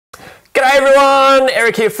G'day everyone,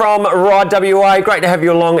 Eric here from RideWA. Great to have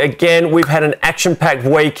you along again. We've had an action-packed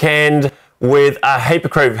weekend with a heap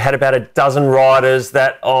of crew. We've had about a dozen riders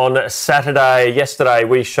that on yesterday,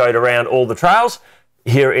 we showed around all the trails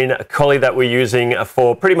here in Collie that we're using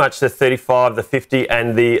for pretty much the 35, the 50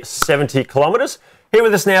 and the 70 kilometres. Here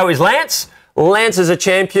with us now is Lance. Lance is a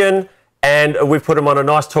champion and we've put him on a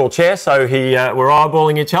nice tall chair, so we're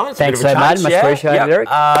eyeballing each other. Thanks so much, much appreciated, Eric.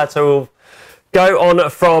 So we'll go on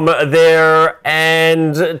from there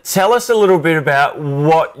and tell us a little bit about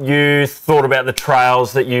what you thought about the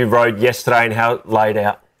trails that you rode yesterday and how it laid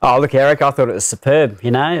out. Oh, look, Eric, I thought it was superb, you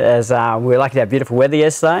know, as we were lucky to have beautiful weather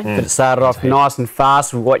yesterday, but it started off nice and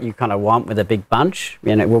fast with what you kind of want with a big bunch,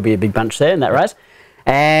 and it will be a big bunch there in that race,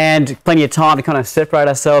 and plenty of time to kind of separate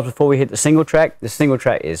ourselves before we hit the single track. The single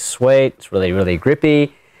track is sweet, it's really, really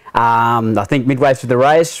grippy. I think midway through the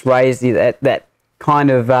race, that kind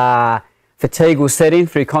of fatigue will set in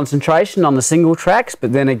through concentration on the single tracks,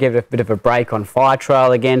 but then it gave a bit of a break on fire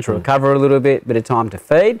trail again to recover a little bit of time to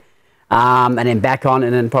feed, and then back on,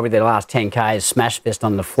 and then probably the last 10Ks smash fest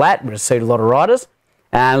on the flat, which suited a lot of riders.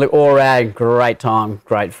 And look, all around, great time,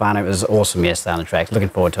 great fun. It was awesome yesterday on the track. Looking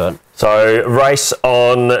forward to it. So race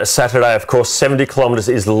on Saturday, of course, 70 kilometres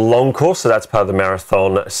is the long course, so that's part of the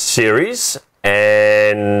marathon series.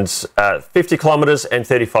 And 50 kilometres and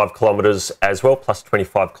 35 kilometres as well, plus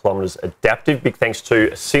 25 kilometres adaptive. Big thanks to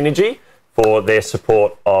Synergy for their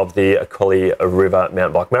support of the Collie River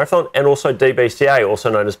Mountain Bike Marathon, and also DBCA,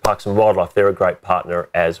 also known as Parks and Wildlife. They're a great partner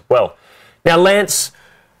as well. Now, Lance,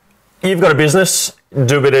 you've got a business,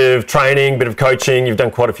 do a bit of training, bit of coaching. You've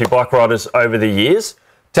done quite a few bike riders over the years.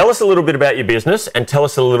 Tell us a little bit about your business and tell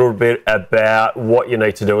us a little bit about what you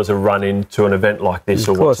need to do as a run into an event like this,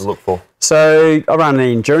 or what to look for. So I run an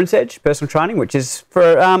Endurance Edge personal training, which is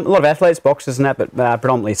for a lot of athletes, boxers and that, but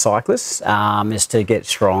predominantly cyclists, is to get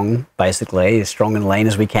strong, basically, as strong and lean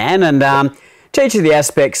as we can, and teach you the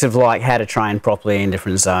aspects of like how to train properly in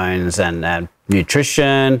different zones and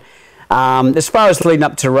nutrition. As far as leading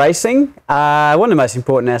up to racing, one of the most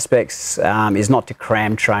important aspects is not to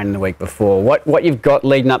cram train the week before. What you've got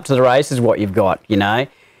leading up to the race is what you've got, you know.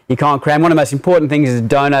 You can't cram. One of the most important things is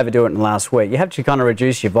don't overdo it in the last week. You have to kind of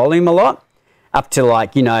reduce your volume a lot, up to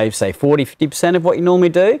like, you know, say 40, 50% of what you normally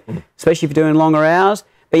do, especially if you're doing longer hours.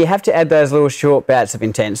 But you have to add those little short bouts of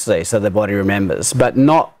intensity so the body remembers, but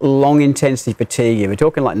not long intensity fatigue. We're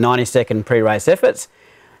talking like 90-second pre-race efforts.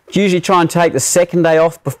 Usually try and take the second day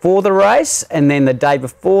off before the race, and then the day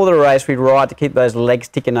before the race we ride to keep those legs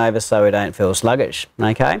ticking over so we don't feel sluggish,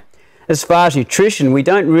 okay? As far as nutrition, we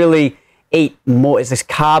don't really eat more. It's this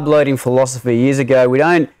carb loading philosophy years ago. We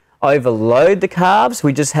don't overload the carbs,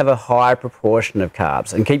 we just have a higher proportion of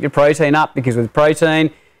carbs. And keep your protein up, because with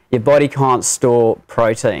protein, your body can't store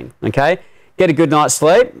protein, okay? Get a good night's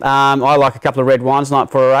sleep. I like a couple of red wines night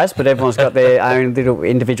for a race, but everyone's got their own little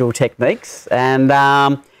individual techniques. And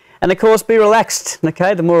of course, be relaxed,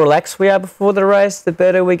 okay? The more relaxed we are before the race, the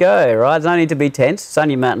better we go, right? There's no need to be tense. It's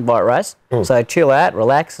only a mountain bike race. So chill out,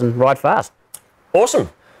 relax, and ride fast. Awesome.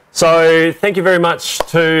 So thank you very much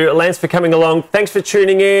to Lance for coming along. Thanks for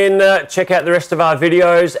tuning in. Check out the rest of our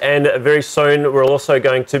videos, and very soon we're also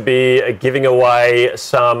going to be giving away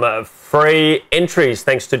some free entries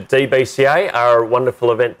thanks to DBCA, our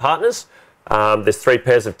wonderful event partners. There's 3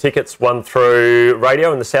 pairs of tickets, one through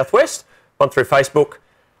radio in the southwest, one through Facebook,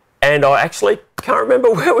 and I actually can't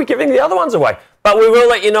remember where we're giving the other ones away. But we will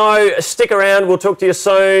let you know. Stick around. We'll talk to you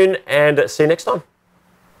soon, and see you next time.